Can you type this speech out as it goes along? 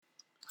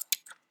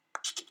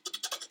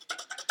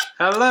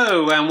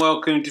Hello and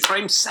welcome to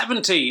frame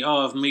 70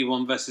 of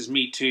Me1 versus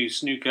Me2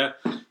 Snooker.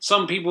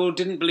 Some people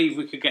didn't believe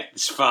we could get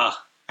this far.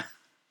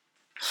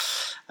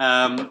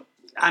 And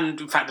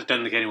in fact, I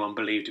don't think anyone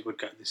believed it would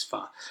go this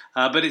far.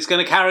 But it's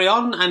going to carry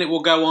on, and it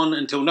will go on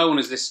until no one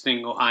is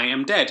listening or I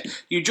am dead.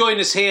 You join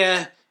us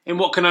here in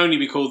what can only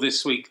be called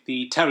this week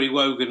the Terry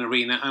Wogan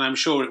Arena, and I'm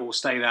sure it will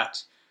stay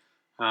that.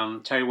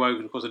 Terry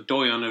Wogan, of course, a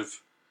doyen of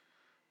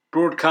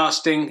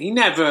broadcasting. He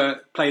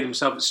never played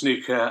himself at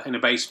snooker in a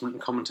basement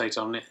and commentated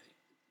on it.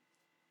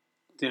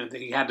 You know,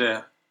 he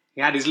had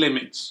his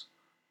limits,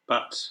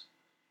 but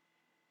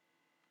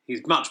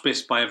he's much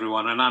missed by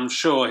everyone, and I'm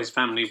sure his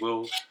family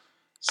will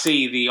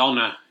see the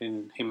honour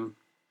in him,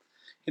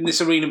 in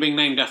this arena being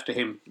named after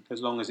him,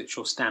 as long as it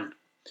shall stand.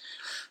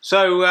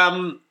 So,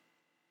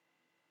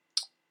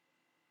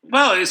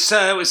 well, it's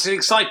an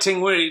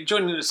exciting. We're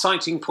joining an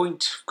exciting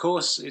point, of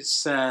course.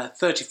 It's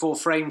 34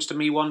 frames to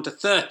Me1 to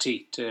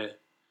 30 to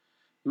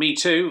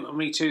Me2.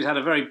 Me2's had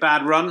a very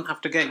bad run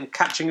after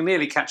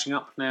nearly catching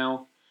up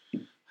now.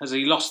 Has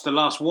he lost the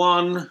last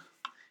one?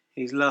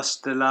 He's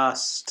lost the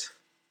last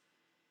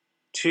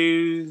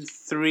 2,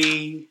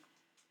 3.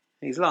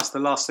 He's lost the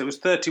last. It was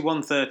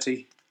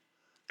 31-30.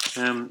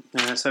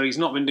 So he's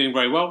not been doing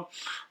very well.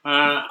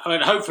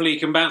 Hopefully he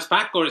can bounce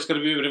back, or it's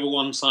going to be a bit of a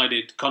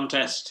one-sided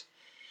contest.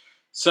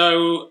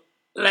 So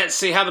let's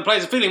see how the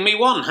players are feeling.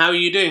 Me1, how are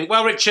you doing?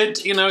 Well, Richard,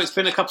 it's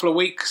been a couple of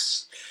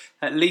weeks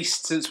at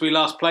least since we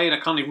last played. I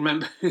can't even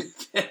remember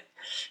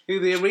who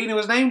the arena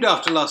was named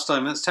after last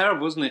time. That's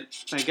terrible, isn't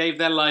it? They gave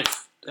their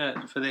life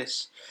for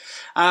this.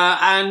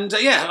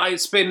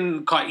 It's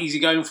been quite easy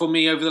going for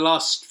me over the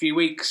last few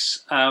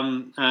weeks,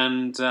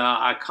 and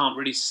I can't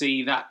really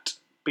see that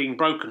being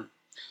broken.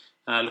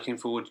 Looking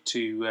forward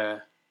to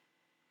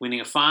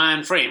winning a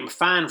fan frame.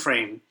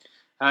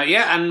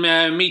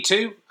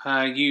 Me2,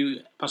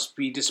 you must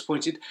be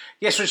disappointed.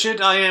 Yes,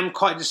 Richard, I am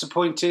quite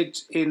disappointed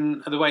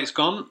in the way it's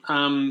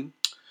gone.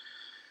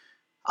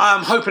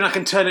 I'm hoping I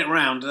can turn it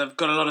around. I've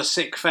got a lot of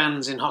sick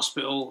fans in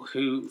hospital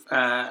who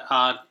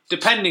are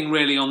depending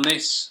really on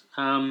this.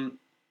 And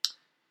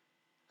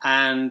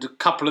a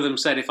couple of them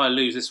said if I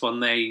lose this one,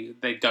 they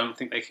don't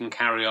think they can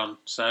carry on.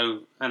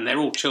 So, and they're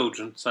all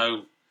children,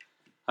 so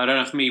I don't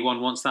know if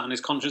Me1 wants that on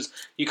his conscience.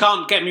 You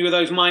can't get me with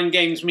those mind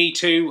games,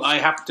 Me2. I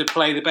have to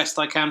play the best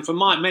I can for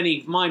my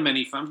many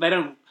fans.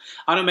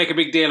 I don't make a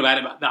big deal about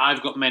it, but that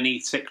I've got many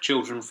sick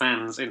children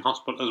fans in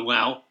hospital as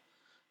well.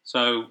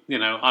 So,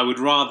 I would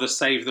rather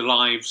save the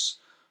lives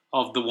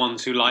of the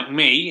ones who like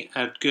me,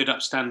 a good,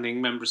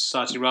 upstanding member of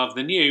society, rather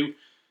than you.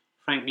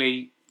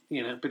 Frankly,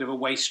 a bit of a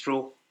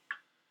wastrel.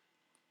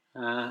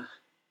 Of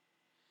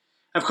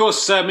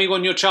course,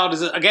 Me1, your child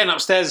is again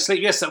upstairs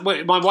asleep. Yes,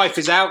 my wife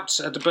is out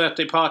at the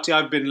birthday party.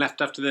 I've been left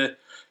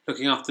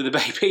looking after the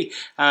baby.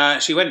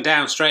 She went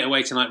down straight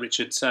away tonight,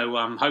 Richard. So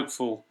I'm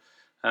hopeful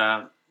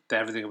that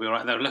everything will be all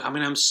right. Though, look,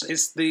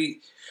 it's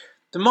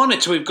the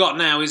monitor we've got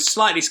now is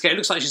slightly scary. It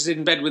looks like she's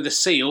in bed with a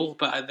seal,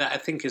 but that I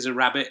think is a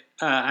rabbit,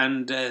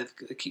 and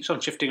it keeps on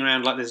shifting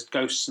around like there's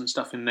ghosts and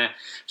stuff in there.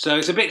 So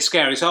it's a bit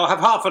scary. So I'll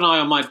have half an eye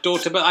on my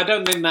daughter, but I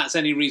don't think that's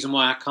any reason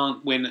why I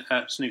can't win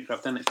at snooker.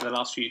 I've done it for the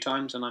last few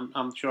times, and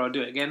I'm sure I'll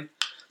do it again.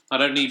 I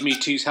don't need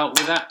Me2's help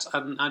with that,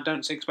 and I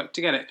don't expect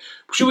to get it.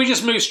 Should we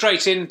just move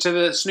straight into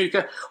the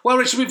snooker? Well,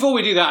 Richard, before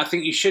we do that, I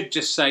think you should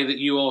just say that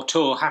your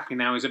tour, Happy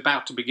Now, is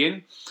about to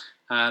begin.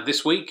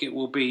 This week it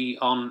will be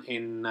on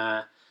in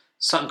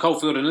Sutton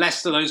Coldfield and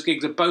Leicester. Those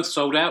gigs are both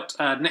sold out.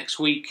 Next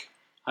week,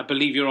 I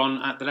believe you're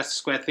on at the Leicester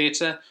Square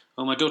Theatre.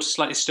 Oh, my daughter's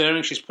slightly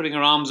stirring. She's putting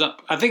her arms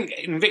up. I think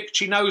in Vic,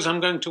 she knows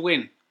I'm going to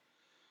win.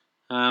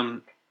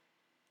 I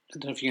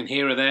don't know if you can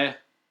hear her there,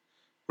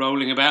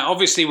 rolling about.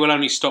 Obviously, we'll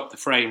only stop the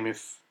frame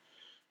if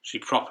she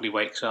properly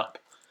wakes up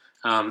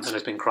and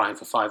has been crying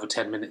for 5 or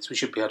 10 minutes. We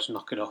should be able to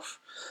knock it off.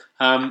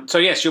 So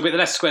yes, you'll be at the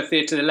Leicester Square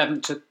Theatre the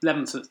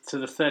 11th to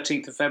the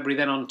 13th of February,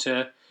 then on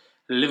to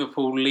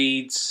Liverpool,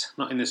 Leeds,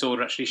 not in this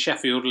order actually,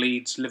 Sheffield,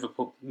 Leeds,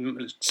 Liverpool,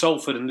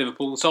 Salford and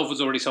Liverpool.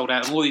 Salford's already sold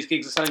out and all these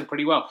gigs are selling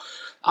pretty well.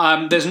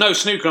 There's no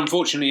snooker,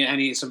 unfortunately,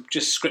 it's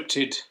just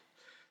scripted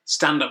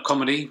stand-up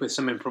comedy with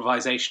some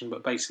improvisation,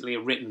 but basically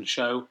a written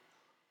show.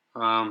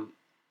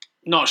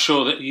 Not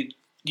sure that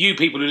you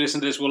people who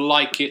listen to this will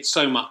like it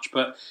so much,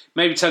 but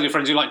maybe tell your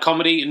friends who like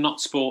comedy and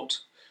not sport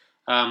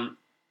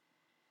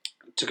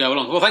to go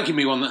along. Well, thank you,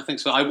 Me1.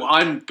 Thanks for that.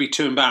 I'd be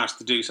too embarrassed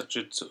to do such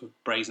a sort of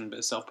brazen bit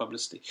of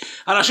self-publicity.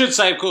 And I should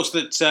say, of course,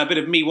 that a bit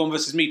of Me1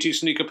 versus Me2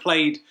 snooker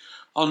played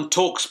on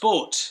Talk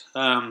Sport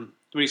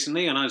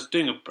recently, and I was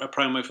doing a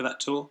promo for that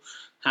tour.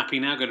 Happy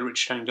Now. Go to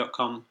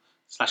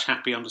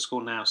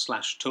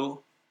richardherring.com/happy_now/tour.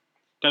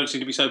 Don't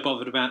seem to be so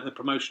bothered about the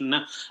promotion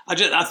now.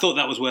 I thought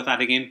that was worth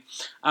adding in.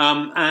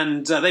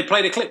 They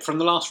played a clip from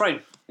the last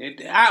frame.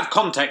 Out of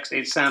context,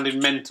 it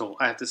sounded mental,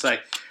 I have to say.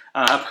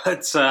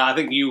 But I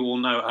think you all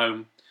know at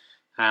home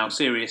how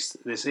serious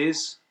this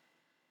is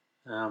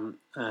and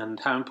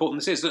how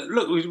important this is.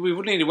 Look, we've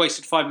nearly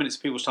wasted 5 minutes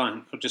of people's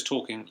time of just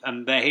talking,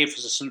 and they're here for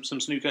some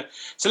snooker.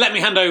 So let me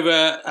hand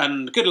over,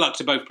 and good luck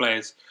to both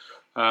players.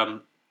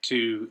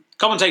 to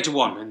commentator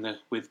 1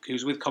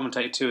 who's with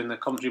commentator 2 in the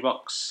commentary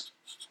box.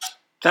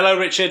 Hello,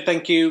 Richard.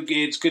 Thank you.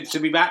 It's good to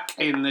be back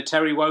in the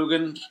Terry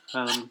Wogan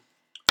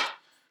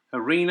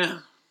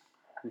arena.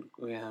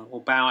 We'll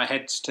bow our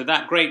heads to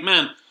that great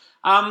man.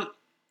 And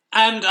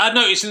I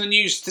noticed in the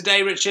news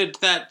today, Richard,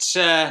 that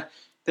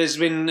there's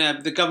been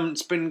the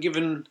government's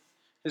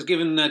has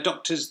given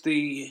doctors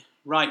the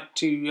right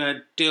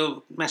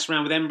to mess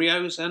around with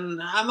embryos, and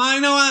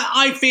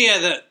I fear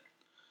that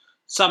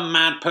some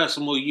mad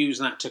person will use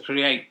that to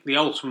create the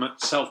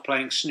ultimate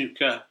self-playing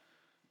snooker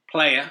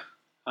player.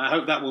 I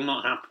hope that will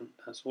not happen.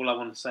 That's all I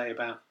want to say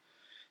about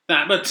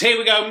that. But here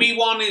we go.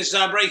 Me1 is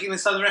breaking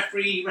this other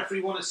referee.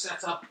 Referee 1 has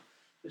set up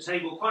the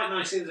table quite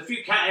nicely. There's a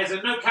few cat hairs.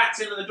 There's no cats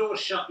in and the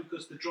door's shut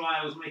because the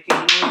dryer was making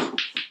noise.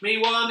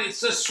 Me1,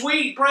 it's a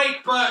sweet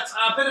break, but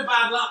a bit of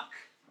bad luck.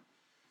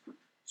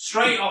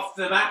 Straight off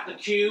the bat, the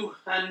cue.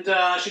 And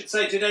I should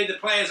say today the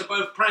players are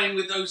both playing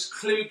with those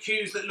clue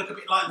cues that look a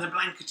bit like the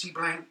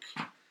blankety-blank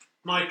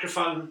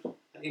microphone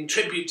in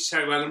tribute to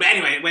Terry Wogan. But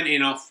anyway, it went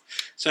in off.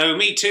 So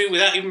Me2,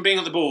 without even being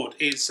on the board,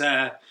 is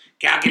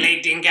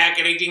calculating.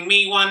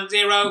 Me1,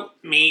 0.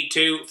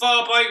 Me2,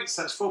 4 points.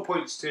 That's 4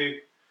 points to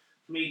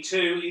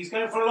Me2. He's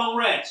going for a long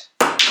red.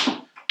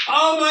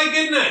 Oh my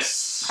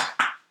goodness!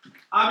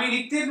 I mean,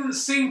 he didn't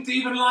seem to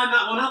even line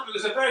that one up. It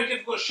was a very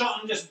difficult shot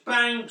and just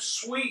banged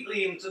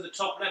sweetly into the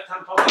top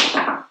left-hand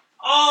pocket.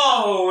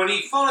 Oh, and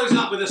he follows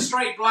up with a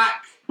straight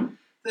black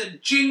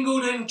that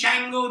jingled and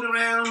jangled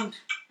around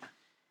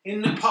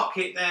in the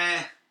pocket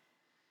there,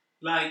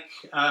 like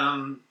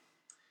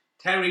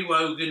Terry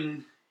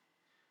Wogan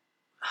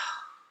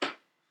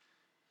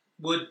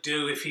would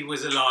do if he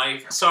was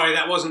alive. Sorry,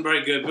 that wasn't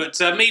very good. But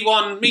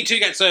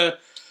Me2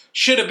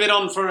 should have been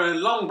on for a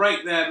long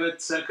break there,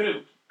 but could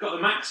have got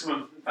the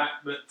maximum, in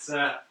fact.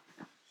 But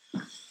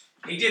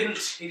he didn't.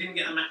 He didn't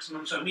get the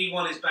maximum. So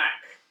Me1 is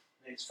back.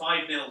 It's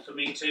 5-0 to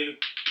Me2.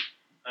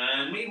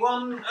 And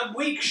Me1, a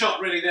weak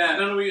shot really there. I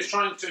don't know what he was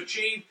trying to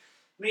achieve.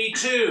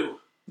 Me2.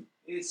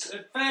 It's a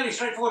fairly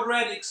straightforward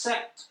red,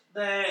 except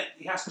there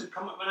he has to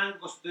come up with an angle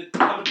because the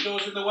cupboard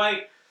door's in the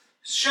way.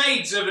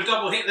 Shades of a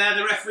double hit there.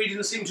 The referee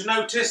didn't seem to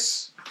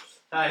notice.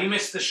 He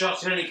missed the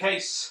shot in any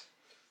case.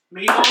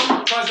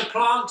 Me1 tries to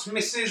plant,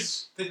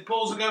 misses. The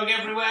balls are going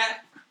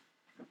everywhere.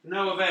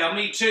 No avail.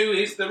 Me2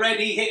 is the red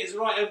he hit is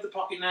right over the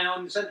pocket now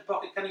in the centre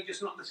pocket. Can he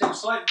just knock this in?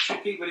 Slightly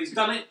tricky, but he's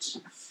done it.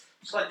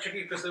 Slightly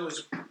tricky because there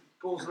was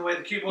balls in the way of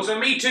the cue ball. So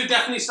Me2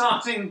 definitely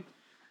starting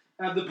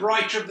the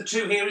brighter of the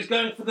two here. He's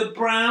going for the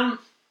brown.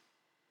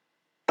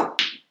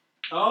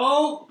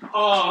 Oh,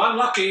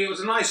 unlucky. It was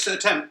a nice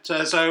attempt.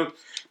 So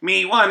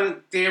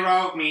Me1,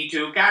 0.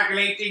 Me2,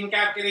 calculating,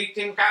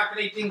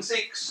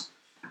 6.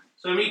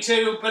 So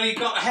Me2, but he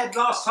got ahead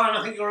last time,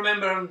 I think you'll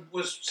remember, and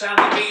was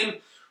soundly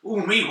beaten. Ooh,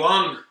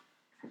 Me1.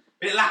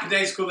 Bit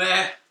lackadaisical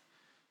there.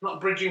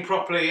 Not bridging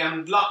properly,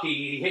 and lucky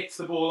he hits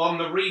the ball on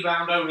the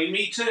rebound only.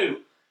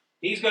 Me2.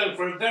 He's going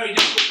for a very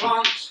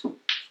difficult plant.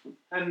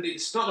 And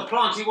it's not the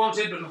plant he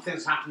wanted, but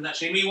nothing's happened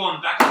actually.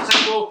 Me1 back on the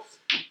table.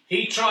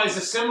 He tries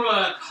a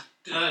similar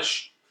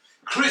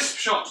crisp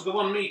shot to the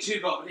one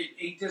Me2 got, but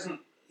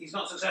he's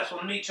not successful.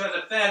 And Me2 has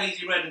a fairly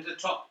easy red into the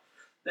top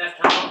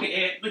left-hand pocket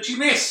here, which he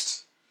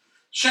missed.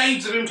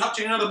 Shades of him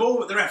touching another ball,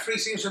 but the referee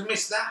seems to have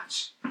missed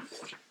that.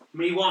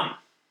 Me1.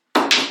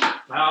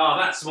 Oh,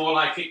 that's more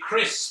like it.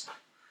 Crisp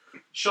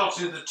shot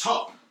into the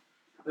top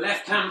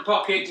left-hand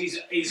pocket.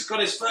 He's got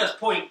his first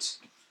point.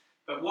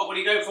 But what would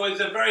he go for? It's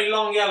a very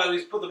long yellow.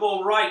 He's put the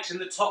ball right in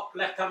the top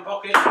left-hand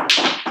pocket.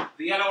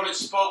 The yellow on its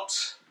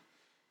spot.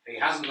 He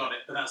hasn't got it,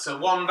 but that's a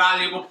one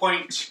valuable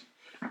point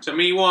to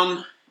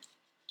Me1.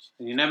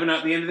 And you never know,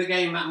 at the end of the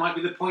game, that might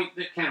be the point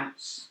that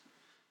counts.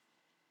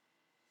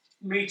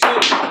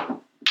 Me2.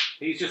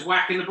 He's just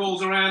whacking the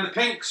balls around the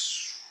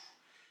pinks.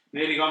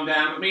 Nearly gone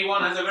down, but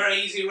Me1 has a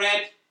very easy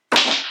red.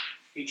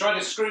 He tried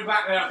to screw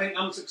back there, I think,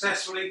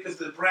 unsuccessfully, because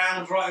the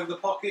brown's right over the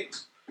pocket.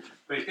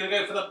 But he's going to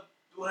go for the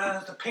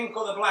pink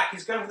or the black.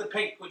 He's going for the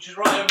pink, which is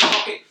right over the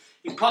pocket.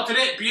 He's potted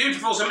it.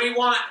 Beautiful. So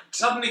Me1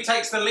 suddenly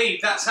takes the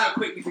lead. That's how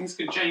quickly things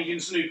can change in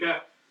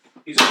snooker.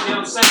 He's only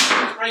on the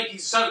second break.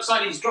 He's so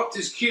excited. He's dropped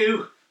his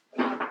cue.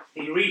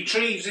 He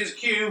retrieves his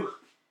cue.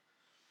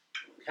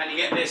 Can he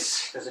get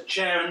this? There's a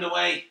chair in the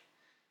way.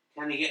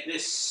 Can he get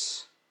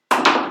this?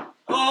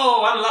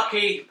 Oh,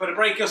 unlucky. But a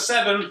break of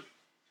 7.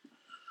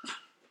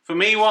 For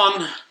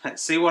Me1,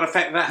 let's see what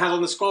effect that has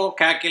on the score.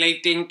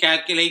 Calculating,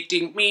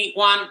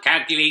 Me1,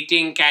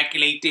 calculating.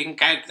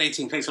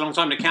 Takes a long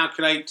time to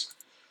calculate.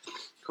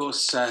 Of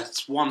course,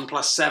 it's 1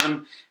 plus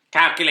 7.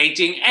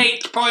 Calculating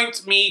 8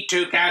 points.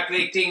 Me2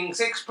 calculating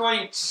 6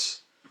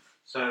 points.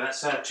 So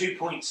that's 2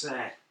 points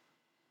there.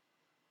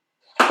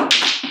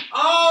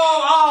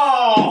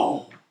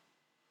 Oh!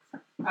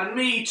 And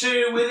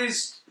Me2 with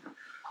his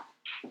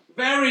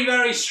very,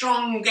 very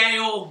strong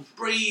gale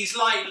breeze,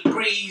 light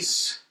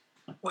breeze,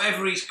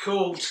 whatever he's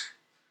called.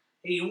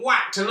 He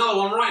whacked another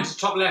one right to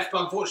top left,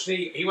 but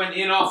unfortunately he went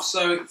in off,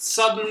 so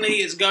suddenly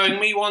it's going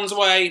Me1's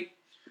way.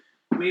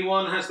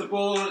 Me1 has the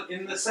ball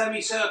in the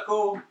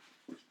semicircle.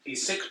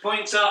 He's 6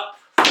 points up.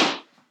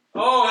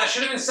 Oh, that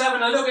should have been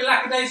 7. A little bit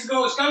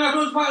lackadaisical. It's going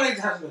over quite late.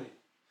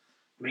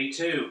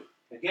 Me2.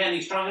 Again,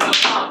 he's trying another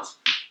punt.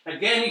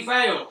 Again, he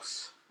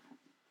fails.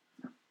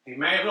 He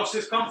may have lost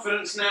his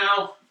confidence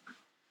now.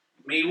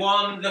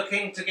 Me1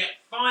 looking to get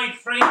 5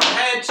 frames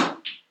ahead.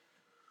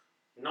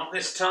 Not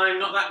this time,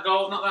 not that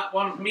goal, not that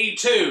one.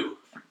 Me2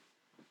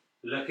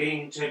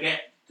 looking to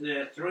get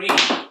the 3.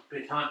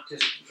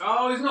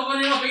 Oh, he's not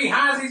gone enough. He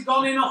has. He's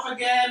gone enough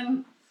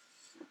again.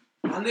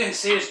 And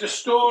this is the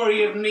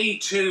story of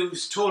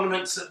Me2's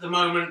tournaments at the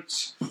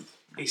moment.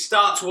 He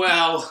starts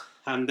well,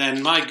 and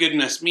then, my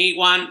goodness,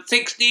 Me1,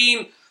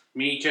 16.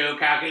 Me2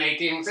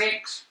 calculating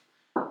 6.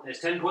 There's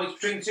 10 points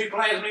between the two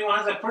players. Me1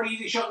 has a pretty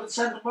easy shot in the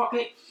centre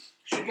pocket.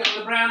 Should get on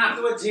the brown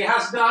afterwards. He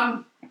has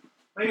done.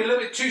 Maybe a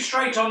little bit too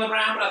straight on the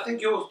brown, but I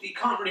think he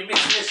can't really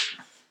miss this.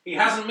 He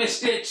hasn't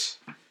missed it.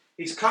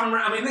 He's come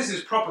around. I mean, this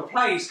is proper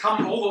play. He's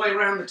come all the way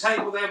around the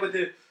table there with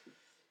the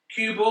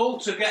cue ball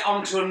to get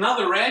onto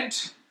another red.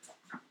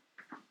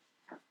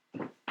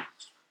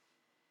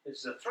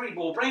 This is a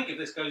 3-ball break if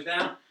this goes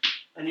down.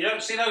 And you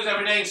don't see those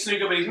every day in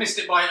snooker, but he's missed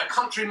it by a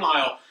country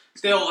mile.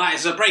 Still, that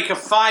is a break of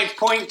 5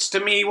 points to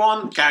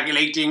Me1.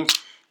 Calculating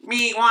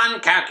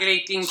Me1,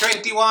 calculating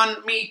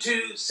 21.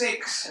 Me2,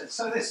 6.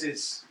 So this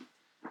is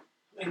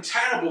been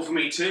terrible for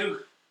Me2.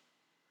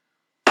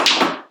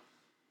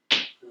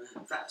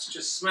 That's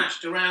just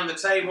smashed around the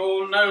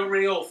table. No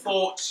real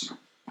thought.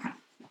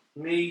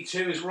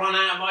 Me2 has run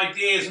out of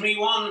ideas.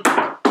 Me1.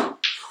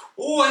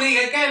 Oh,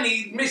 and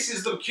he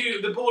misses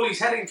the ball he's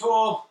heading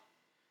for.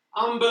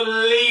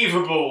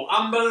 Unbelievable.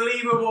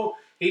 Unbelievable.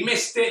 He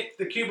missed it.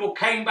 The cue ball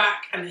came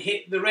back and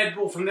hit the red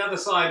ball from the other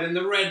side, and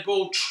the red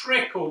ball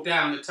trickled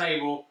down the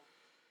table.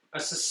 A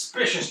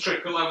suspicious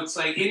trickle, I would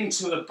say,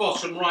 into the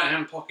bottom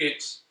right-hand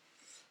pocket.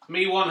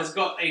 Me1 has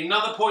got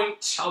another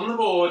point on the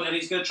board, and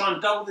he's going to try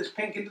and double this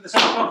pink into the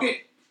centre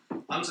pocket.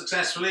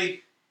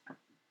 Unsuccessfully.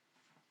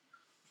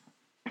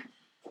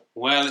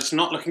 Well, it's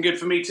not looking good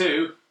for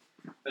Me2.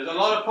 There's a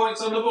lot of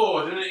points on the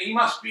board, and he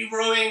must be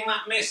ruining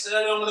that miss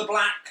early on with the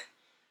black.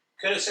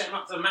 Could have set him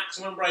up for the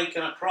maximum break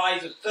and a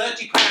prize of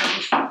 £30.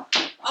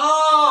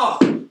 Oh!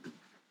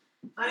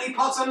 And he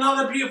pots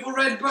another beautiful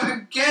red, but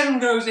again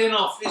goes in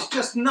off. It's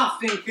just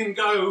nothing can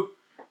go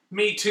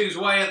Me2's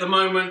way at the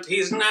moment. He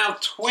is now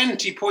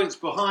 20 points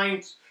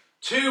behind.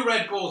 2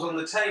 red balls on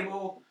the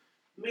table.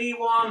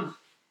 Me1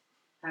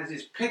 has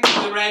his pick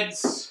of the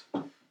reds.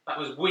 That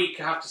was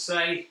weak, I have to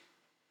say.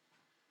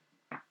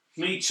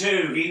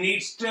 Me2, he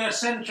needs to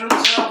centre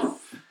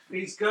himself.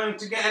 He's going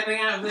to get anything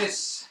out of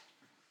this.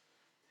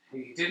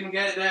 He didn't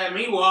get it there.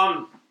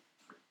 Me1.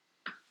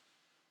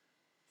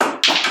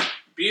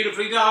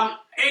 Beautifully done.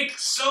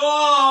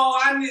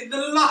 And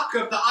the luck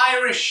of the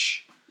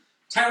Irish.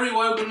 Terry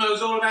Wogan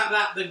knows all about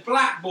that. The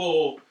black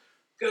ball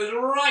goes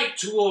right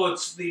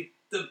towards the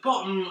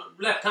bottom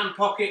left-hand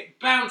pocket,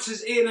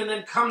 bounces in and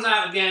then comes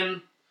out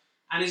again,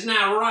 and is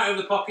now right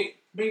over the pocket.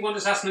 Me1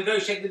 just has to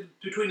negotiate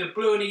between the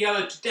blue and the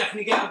yellow to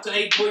definitely get up to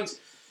 8 points.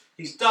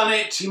 He's done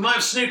it. He might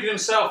have snookered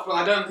himself, but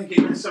I don't think it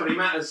necessarily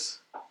matters.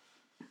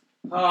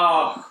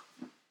 Oh.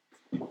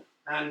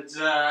 And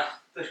the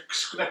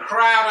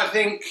crowd, I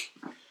think,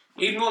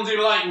 even ones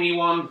who like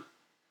Me1,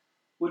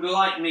 would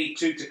like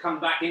Me2 to come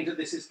back into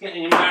this. It's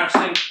getting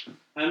embarrassing.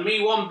 And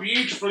Me1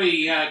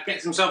 beautifully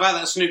gets himself out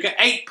of that snooker.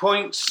 8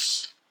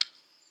 points.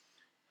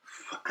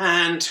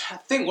 And I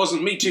think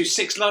wasn't Me2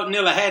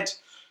 6-0 ahead.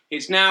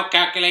 It's now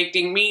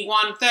calculating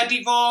Me1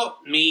 34,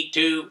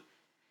 Me2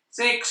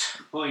 6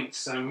 points.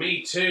 So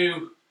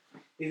Me2,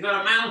 he's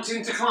got a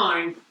mountain to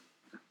climb.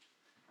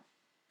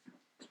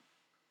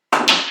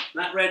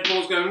 That red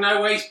ball's going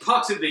nowhere. He's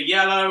potted the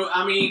yellow.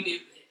 I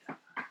mean,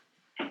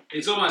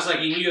 it's almost like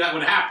he knew that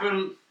would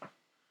happen.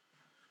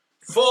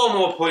 4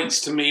 more points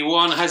to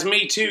Me1. Has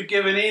Me2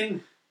 given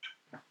in?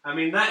 I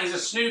mean, that is a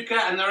snooker,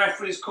 and the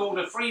referee's called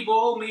a free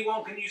ball.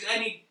 Me1 can use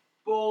any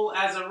ball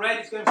as a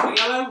red. He's going for the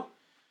yellow.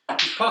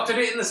 He's potted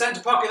it in the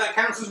centre pocket. That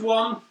counts as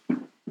 1.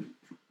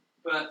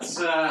 But,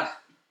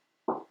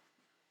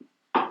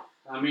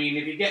 I mean,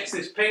 if he gets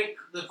this pink,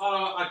 the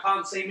follow-up, I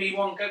can't see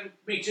Me2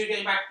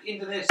 getting back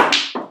into this.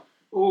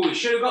 Oh, he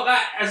should have got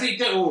that as he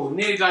did. Oh,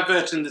 nearly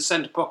diverted in the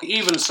centre pocket.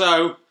 Even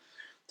so,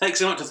 takes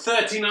him up to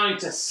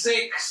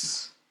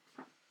 39-6.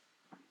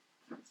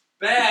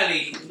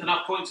 Barely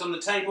enough points on the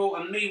table.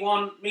 And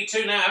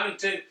Me2 now having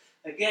to,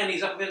 again,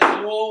 he's up against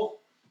the wall.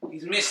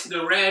 He's missed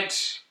the red.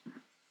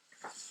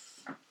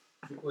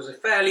 It was a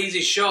fairly easy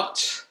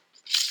shot.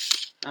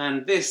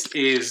 And this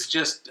is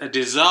just a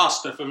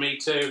disaster for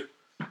Me2.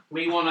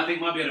 Me1, I think,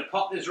 might be able to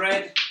pop this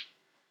red.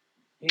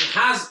 He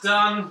has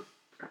done.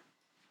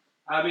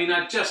 I mean,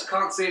 I just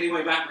can't see any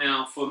way back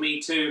now for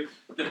Me2.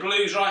 The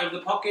blue's right over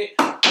the pocket.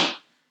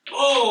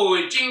 Oh,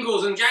 it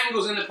jingles and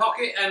jangles in the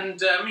pocket, and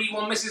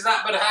Me1 misses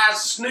that, but has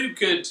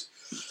snookered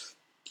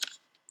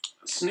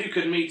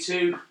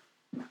Me2.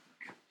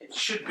 It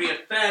should be a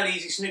fairly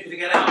easy snooker to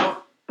get out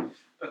of,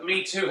 but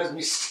Me2 has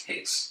missed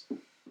it.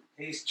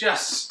 He's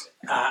just,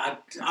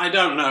 I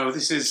don't know,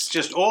 this is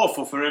just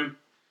awful for him.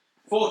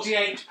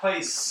 48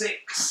 plays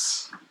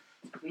 6.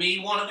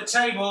 Me1 at the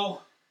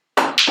table.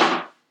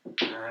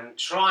 And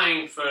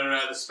trying for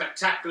the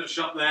spectacular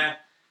shot there.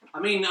 I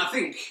mean, I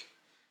think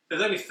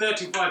there's only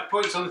 35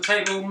 points on the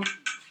table.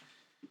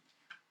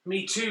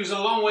 Me2's a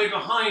long way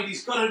behind.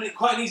 He's got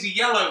quite an easy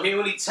yellow here.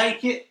 Will he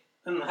take it?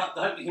 And I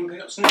hope he can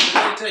pick up Snooker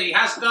later. He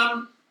has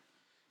done.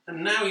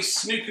 And now he's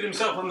snookered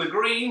himself on the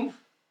green.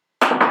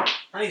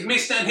 And he's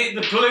missed and hit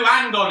the blue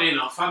and gone in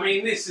off. I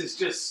mean, this is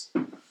just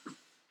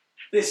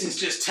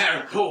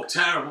terrible,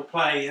 terrible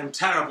play and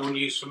terrible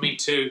news for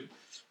Me2.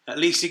 At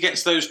least he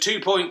gets those 2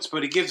 points,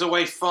 but he gives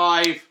away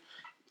 5.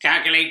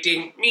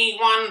 Calculating,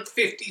 Me1,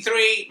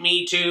 53,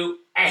 Me2,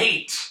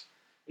 8.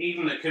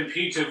 Even the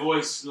computer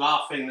voice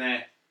laughing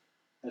there.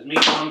 As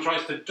Me1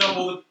 tries to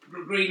double the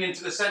green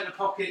into the centre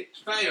pocket,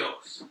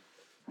 fails.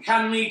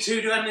 Can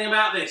Me2 do anything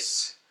about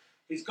this?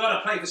 He's got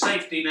to play for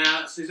safety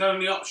now. That's his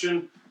only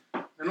option.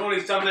 And all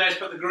he's done there is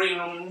put the green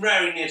on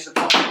very near to the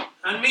pocket.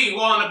 And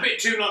Me1, a bit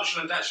too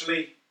nonchalant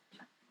actually.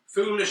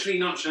 Foolishly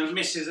nonchalant,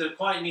 misses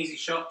quite an easy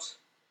shot.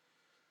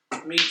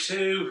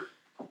 Me2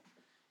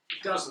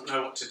 doesn't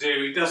know what to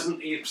do.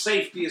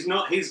 Safety is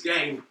not his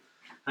game.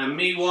 And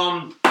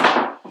Me1,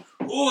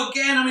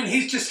 again, I mean,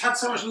 he's just had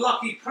so much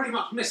luck. He pretty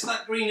much missed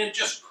that green and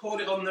just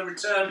caught it on the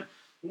return.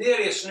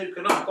 Nearly a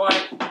snooker, not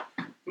quite.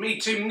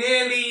 Me2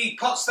 nearly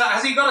pots that.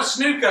 Has he got a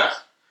snooker?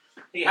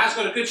 He has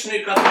got a good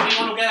snooker. I think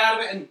Me1 will get out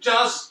of it and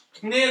does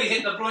nearly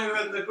hit the blue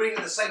and the green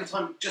at the same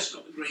time. Just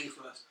got the green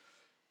first.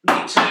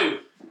 Me2.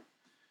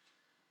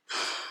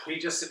 He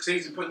just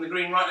succeeds in putting the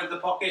green right over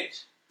the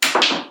pocket.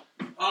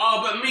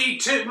 Oh, but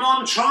Me2,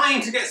 Mon trying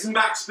to get some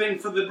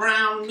backspin for the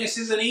brown.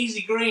 Misses an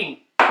easy green.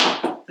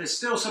 There's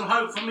still some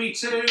hope for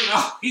Me2.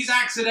 Oh, he's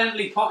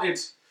accidentally potted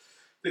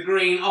the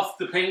green off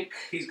the pink.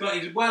 He's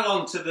well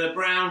onto the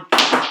brown.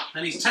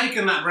 And he's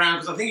taken that brown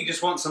because I think he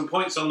just wants some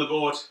points on the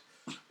board.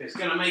 It's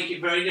going to make it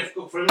very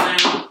difficult for him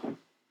now.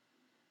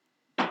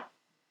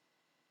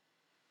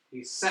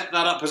 He's set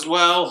that up as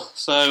well.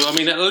 So, I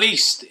mean, at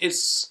least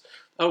it's...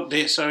 Oh,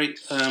 dear, sorry.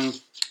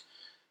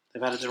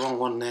 They've added the wrong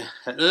one there.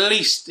 At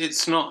least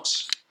it's not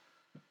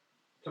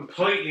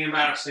completely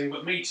embarrassing,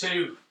 but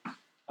Me2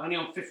 only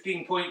on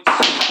 15 points.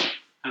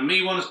 And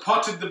Me1 has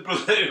potted the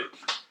blue.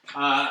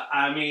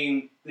 I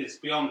mean, it's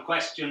beyond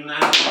question now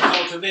as a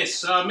result of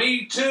this.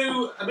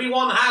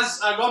 Me1 has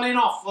gone in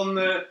off on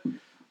the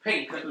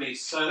pink at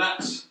least. So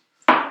that's,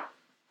 I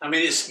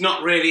mean, it's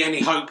not really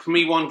any hope.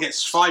 Me1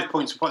 gets 5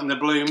 points for potting the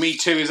blue.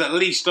 Me2 is at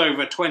least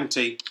over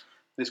 20.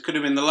 This could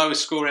have been the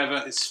lowest score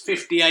ever. It's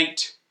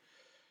 58.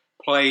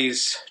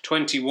 Plays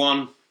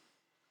 21.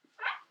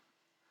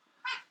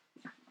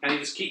 And you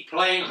just keep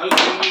playing, hoping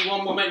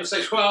Me1 will make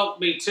mistakes. Well,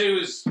 Me2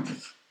 has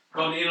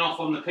gone in off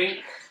on the pink.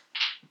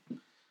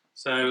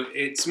 So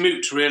it's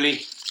moot,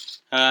 really.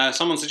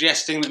 Someone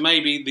suggesting that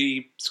maybe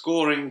the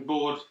scoring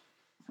board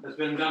has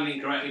been done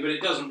incorrectly, but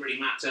it doesn't really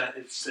matter.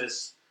 It's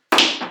just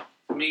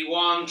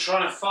Me1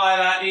 trying to fire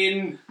that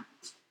in.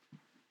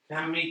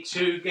 Can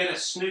Me2 get a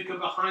snooker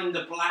behind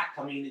the black?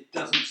 I mean, it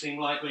doesn't seem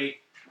likely.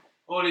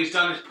 All he's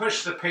done is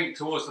push the pink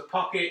towards the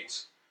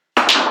pocket.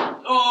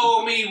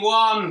 Oh,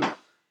 Me1.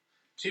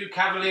 Too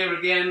cavalier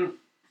again.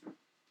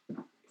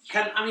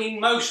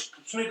 Most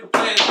snooker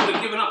players would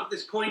have given up at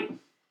this point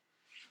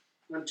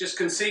and just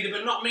conceded,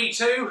 but not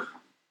Me2.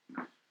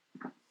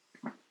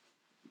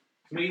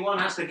 Me1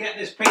 has to get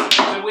this pink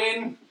to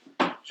win.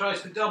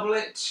 Tries to double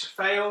it,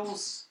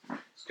 fails.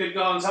 This could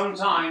go on some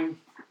time.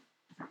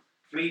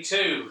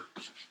 Me2.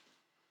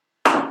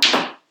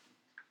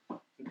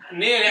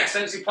 Nearly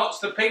accidentally pots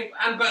the pink,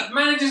 but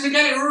manages to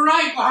get it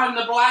right behind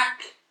the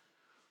black.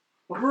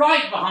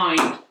 Right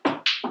behind.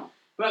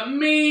 But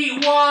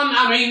Me1,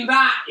 I mean,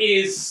 that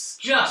is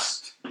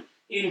just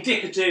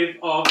indicative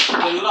of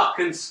the luck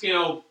and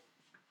skill.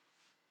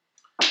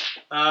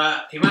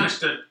 He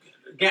managed to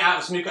get out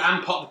the snooker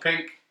and pot the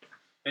pink.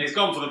 And he's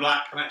gone for the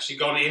black and actually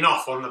gone in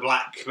off on the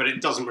black, but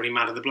it doesn't really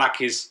matter. The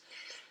black is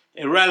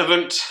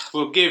irrelevant.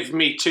 We'll give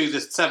Me2 the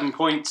 7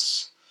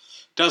 points.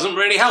 Doesn't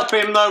really help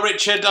him though,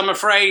 Richard, I'm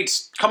afraid.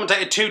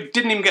 Commentator 2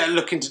 didn't even get a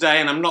look in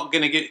today, and I'm not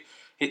going to get...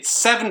 It's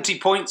 70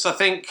 points, I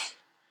think,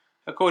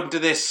 according to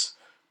this.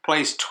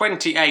 Plays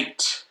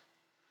 28.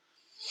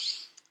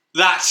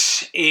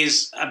 That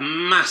is a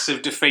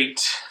massive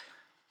defeat.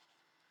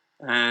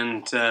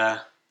 And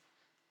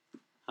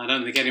I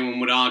don't think anyone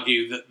would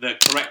argue that the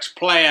correct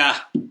player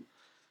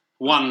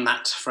won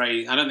that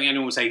phrase. I don't think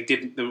anyone would say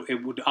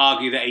it would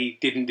argue that he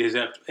didn't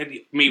deserve...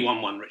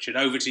 Me1 won, Richard.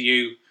 Over to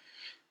you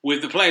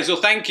with the players.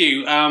 Well, thank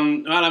you.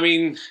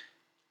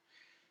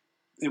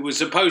 It was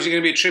supposedly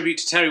going to be a tribute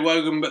to Terry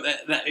Wogan, but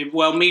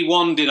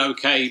Me1 did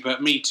okay,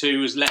 but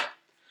Me2 has let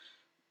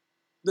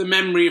the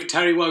memory of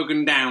Terry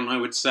Wogan down, I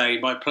would say,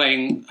 by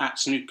playing at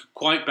snooker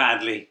quite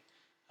badly.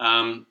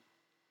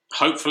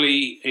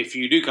 Hopefully, if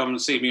you do come and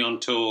see me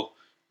on tour,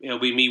 it'll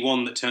be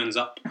Me1 that turns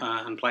up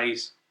and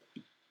plays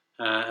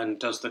and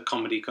does the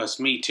comedy, because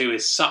Me2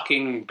 is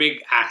sucking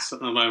big ass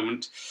at the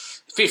moment.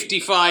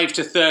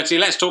 55-30.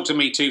 Let's talk to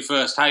Me2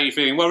 first. How are you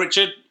feeling? Well,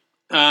 Richard,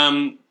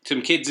 some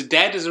kids are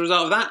dead as a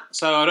result of that,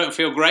 so I don't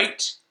feel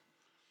great.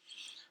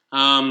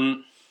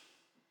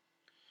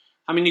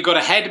 I mean, you got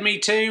ahead,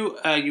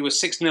 Me2. You were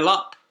 6-0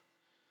 up.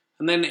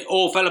 And then it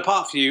all fell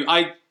apart for you.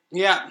 I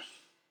don't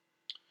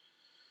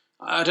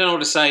know what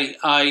to say.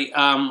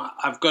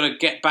 I've got to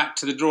get back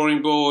to the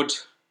drawing board.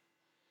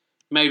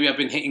 Maybe I've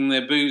been hitting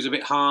the booze a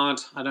bit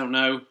hard. I don't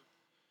know.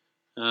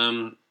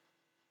 I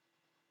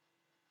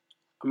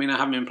mean, I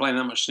haven't been playing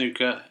that much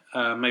snooker.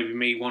 Maybe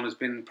Me1 has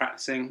been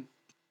practicing.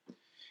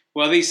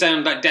 Well, these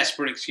sound like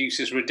desperate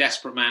excuses for a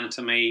desperate man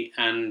to me.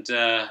 And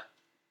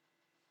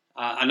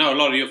I know a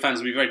lot of your fans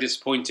will be very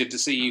disappointed to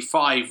see you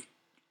 5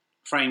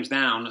 frames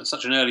down at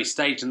such an early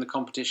stage in the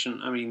competition.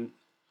 I mean,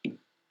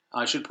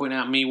 I should point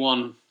out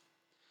Me1,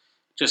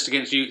 just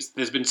against you,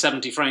 there's been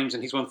 70 frames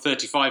and he's won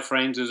 35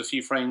 frames. There's a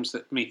few frames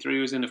that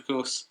Me3 was in, of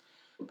course.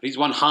 But he's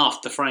won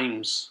half the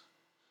frames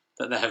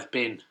that there have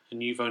been.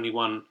 And you've only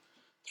won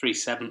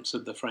 3/7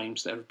 of the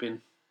frames that have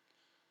been.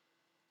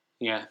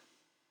 Yeah.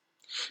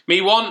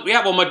 Me1,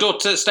 well, my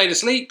daughter stayed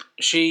asleep.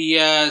 She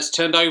has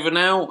turned over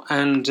now,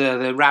 and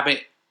the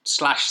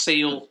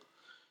rabbit/seal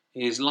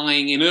is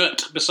lying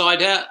inert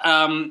beside her.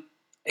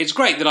 It's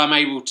great that I'm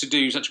able to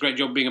do such a great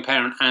job being a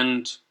parent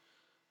and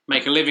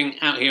make a living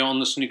out here on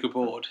the snooker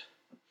board.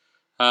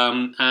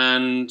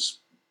 And,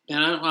 you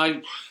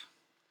know,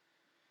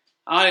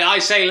 I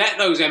say let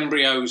those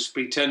embryos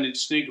be turned into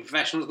snooker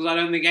professionals, because I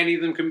don't think any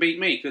of them can beat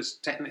me, because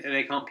technically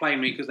they can't play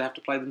me because they have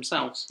to play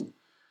themselves.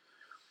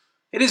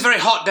 It is very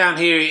hot down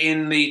here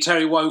in the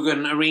Terry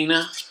Wogan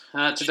arena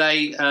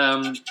today.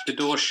 The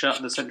door's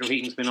shut, the central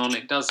heating's been on.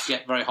 It does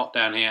get very hot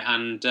down here,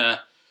 and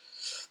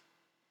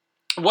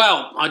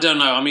well, I don't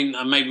know. I mean,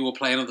 maybe we'll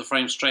play another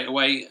frame straight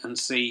away and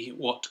see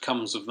what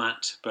comes of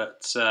that.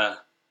 But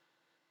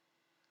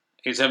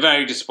it's a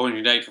very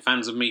disappointing day for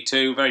fans of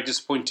Me2. Very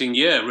disappointing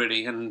year,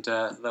 really. And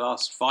the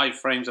last 5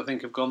 frames, I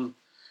think, have gone...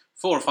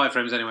 4 or 5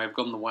 frames, anyway, have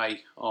gone the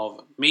way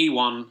of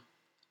Me1,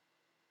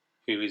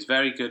 who is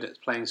very good at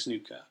playing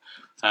snooker.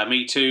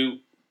 Me2,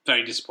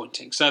 very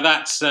disappointing. So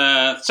that's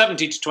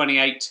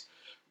 70-28.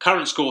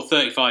 Current score,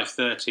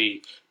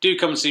 35-30. Do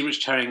come and see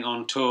Rich Herring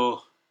on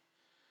tour.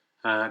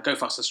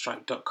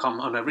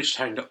 GoFasterStrike.com. Oh no,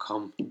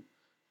 richherring.com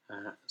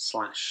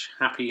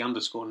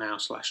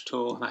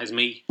 /happy_now/tour. That is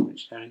me,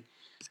 Rich Herring.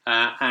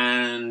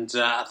 And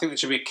I think there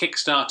should be a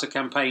Kickstarter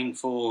campaign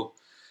for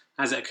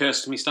As It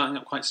Occurs to Me starting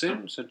up quite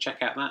soon. So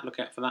check out that. Look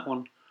out for that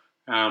one.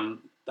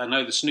 I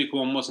know the snooker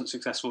one wasn't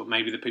successful, but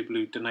maybe the people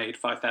who donated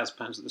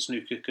 £5,000 at the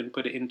snooker can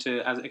put it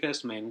into As It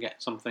Occurs to Me and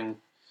get something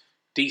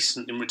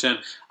decent in return.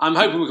 I'm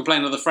hoping we can play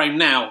another frame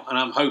now, and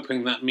I'm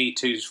hoping that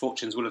Me2's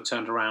fortunes will have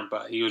turned around,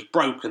 but he was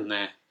broken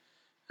there.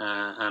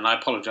 And I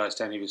apologise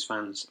to any of his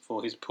fans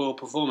for his poor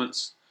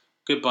performance.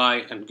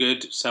 Goodbye and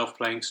good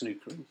self-playing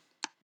snookering.